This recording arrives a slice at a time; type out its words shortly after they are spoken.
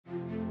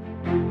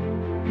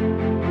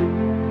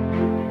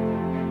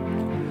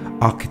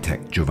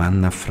Architect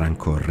Giovanna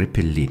Franco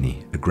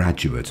Repellini, a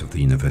graduate of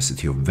the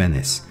University of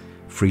Venice,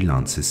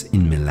 freelances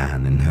in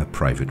Milan in her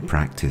private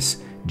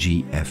practice,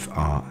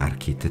 GFR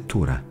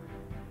Architettura.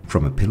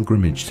 From a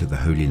pilgrimage to the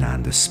Holy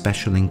Land, a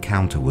special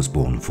encounter was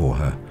born for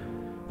her,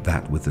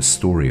 that with the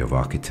story of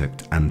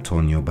architect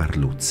Antonio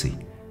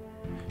Barluzzi.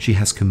 She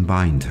has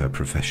combined her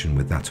profession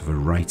with that of a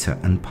writer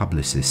and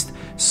publicist,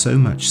 so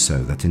much so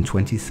that in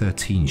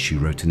 2013 she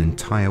wrote an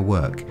entire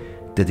work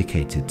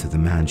dedicated to the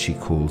man she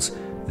calls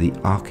the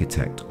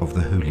architect of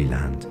the Holy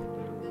Land.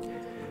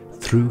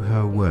 Through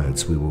her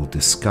words we will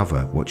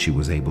discover what she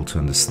was able to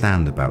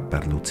understand about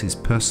Barluzzi's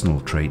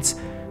personal traits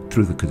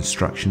through the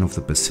construction of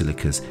the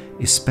basilicas,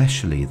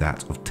 especially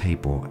that of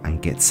Tabor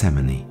and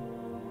Gethsemane.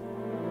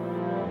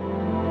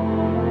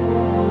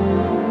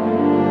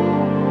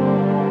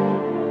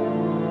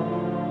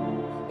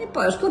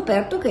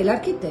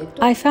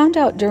 I found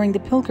out during the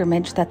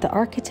pilgrimage that the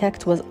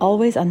architect was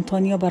always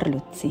Antonio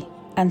Barluzzi,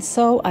 and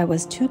so I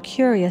was too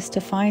curious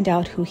to find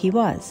out who he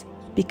was,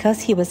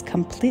 because he was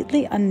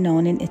completely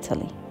unknown in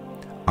Italy.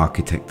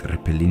 Architect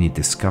Repellini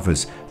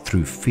discovers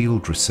through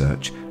field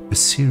research a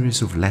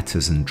series of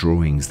letters and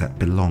drawings that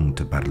belong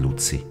to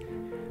Barluzzi.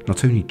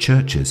 Not only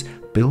churches,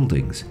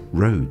 buildings,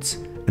 roads,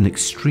 an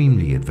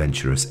extremely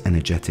adventurous,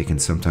 energetic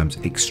and sometimes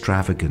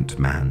extravagant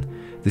man.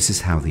 This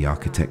is how the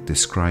architect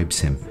describes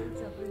him.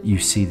 You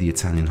see, the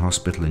Italian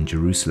hospital in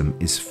Jerusalem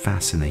is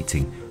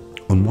fascinating.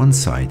 On one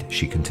side,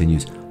 she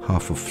continues,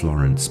 half of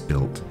Florence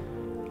built,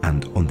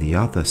 and on the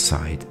other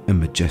side, a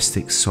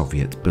majestic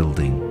Soviet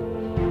building.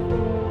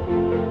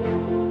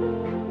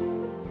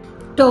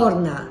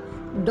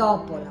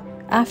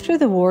 After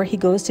the war, he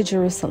goes to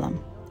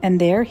Jerusalem,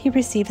 and there he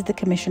receives the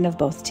commission of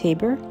both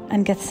Tabor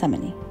and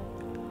Gethsemane.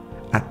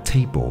 At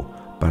Tabor,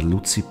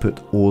 Barluzzi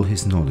put all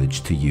his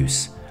knowledge to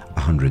use.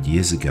 100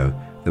 years ago,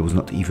 there was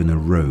not even a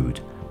road.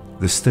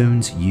 The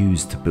stones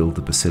used to build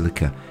the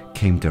basilica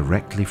came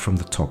directly from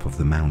the top of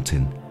the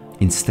mountain.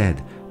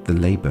 Instead, the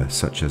labor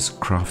such as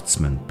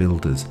craftsmen,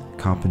 builders,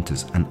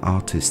 carpenters and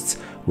artists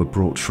were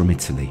brought from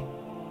Italy.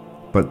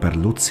 But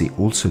Barluzzi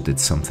also did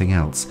something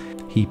else.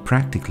 He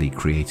practically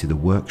created a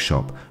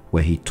workshop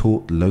where he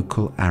taught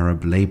local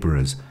Arab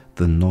laborers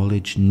the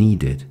knowledge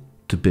needed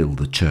to build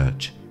the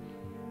church.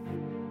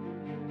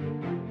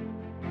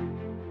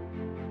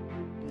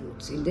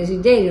 Il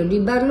desiderio di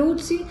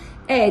Barluzzi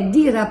è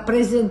di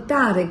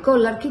rappresentare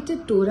con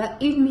l'architettura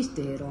il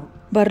mistero.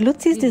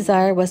 Barluzzi's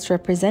desire was to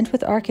represent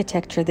with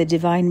architecture the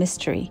divine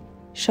mystery,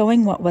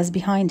 showing what was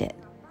behind it.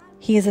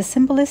 He is a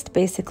symbolist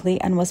basically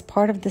and was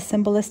part of the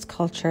symbolist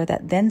culture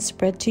that then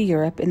spread to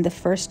Europe in the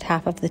first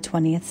half of the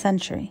 20th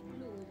century.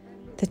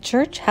 The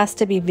church has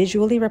to be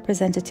visually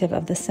representative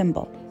of the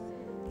symbol,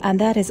 and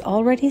that is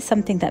already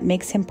something that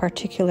makes him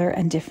particular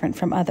and different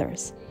from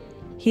others.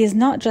 He is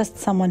not just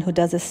someone who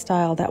does a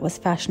style that was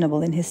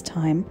fashionable in his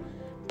time,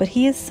 but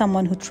he is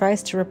someone who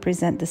tries to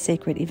represent the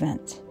sacred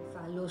event.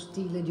 Fa lo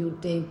stile di un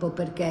tempo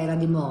perché era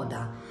di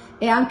moda.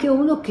 È anche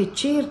uno che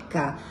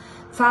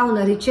fa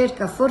una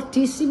ricerca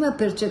fortissima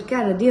per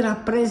cercare di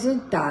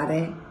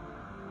rappresentare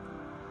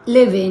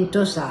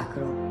l'evento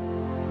sacro.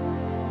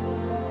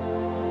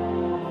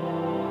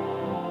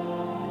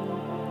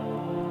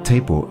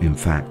 Tabor, in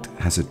fact,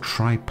 has a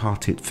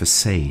tripartite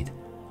facade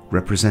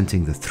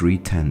representing the three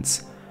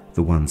tents,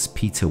 the ones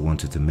Peter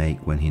wanted to make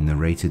when he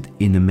narrated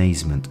in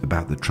amazement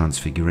about the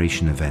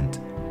Transfiguration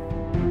event.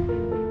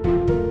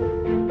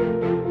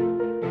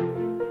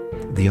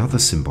 The other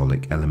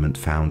symbolic element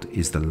found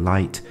is the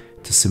light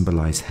to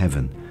symbolize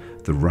heaven,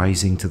 the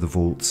rising to the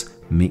vaults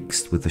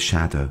mixed with the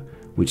shadow,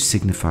 which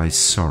signifies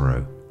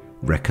sorrow,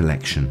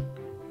 recollection.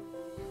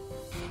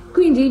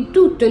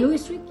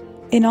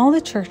 In all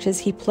the churches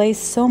he plays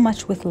so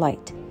much with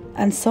light,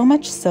 and so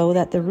much so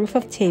that the roof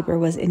of Tabor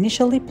was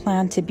initially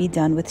planned to be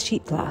done with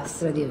sheet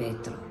glass.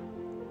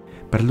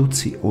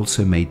 Barluzzi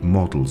also made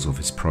models of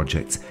his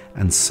projects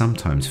and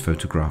sometimes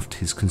photographed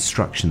his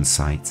construction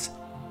sites.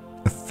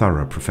 A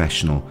thorough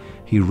professional,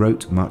 he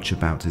wrote much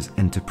about his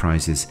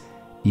enterprises,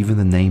 even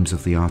the names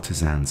of the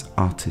artisans,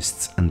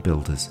 artists and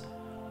builders.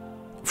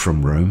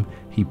 From Rome,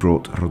 he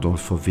brought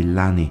Rodolfo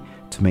Villani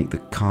to make the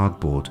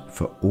cardboard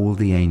for all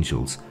the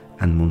angels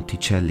and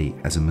Monticelli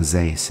as a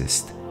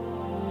mosaicist.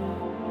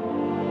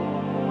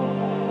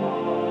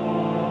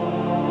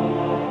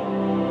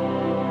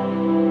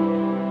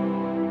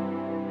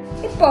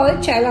 Poi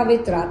c'è la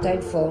vetrata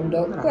in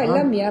fondo,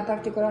 quella mi è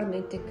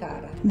particolarmente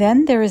cara.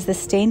 Then there is the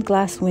stained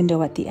glass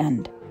window at the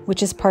end,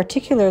 which is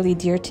particularly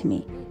dear to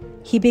me.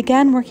 He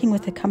began working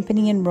with a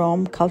company in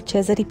Rome called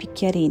Cesare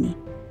Picchiarini,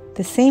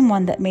 the same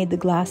one that made the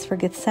glass for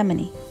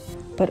Gethsemane,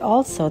 but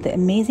also the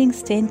amazing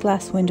stained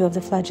glass window of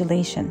the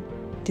Flagellation,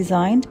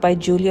 designed by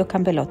Giulio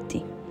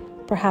Campellotti,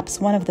 perhaps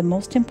one of the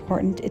most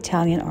important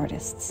Italian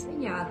artists.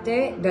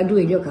 Disegnate da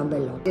Giulio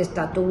Campellotti, è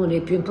stato uno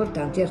dei più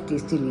importanti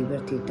artisti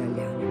liberty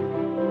italiani.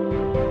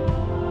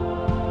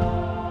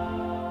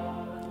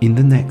 In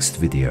the next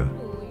video,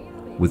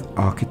 with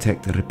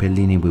architect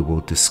Repellini, we will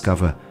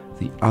discover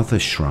the other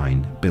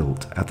shrine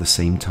built at the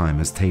same time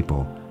as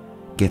Tabor,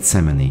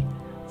 Gethsemane,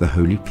 the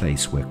holy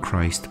place where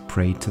Christ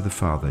prayed to the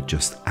Father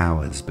just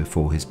hours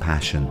before his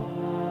passion.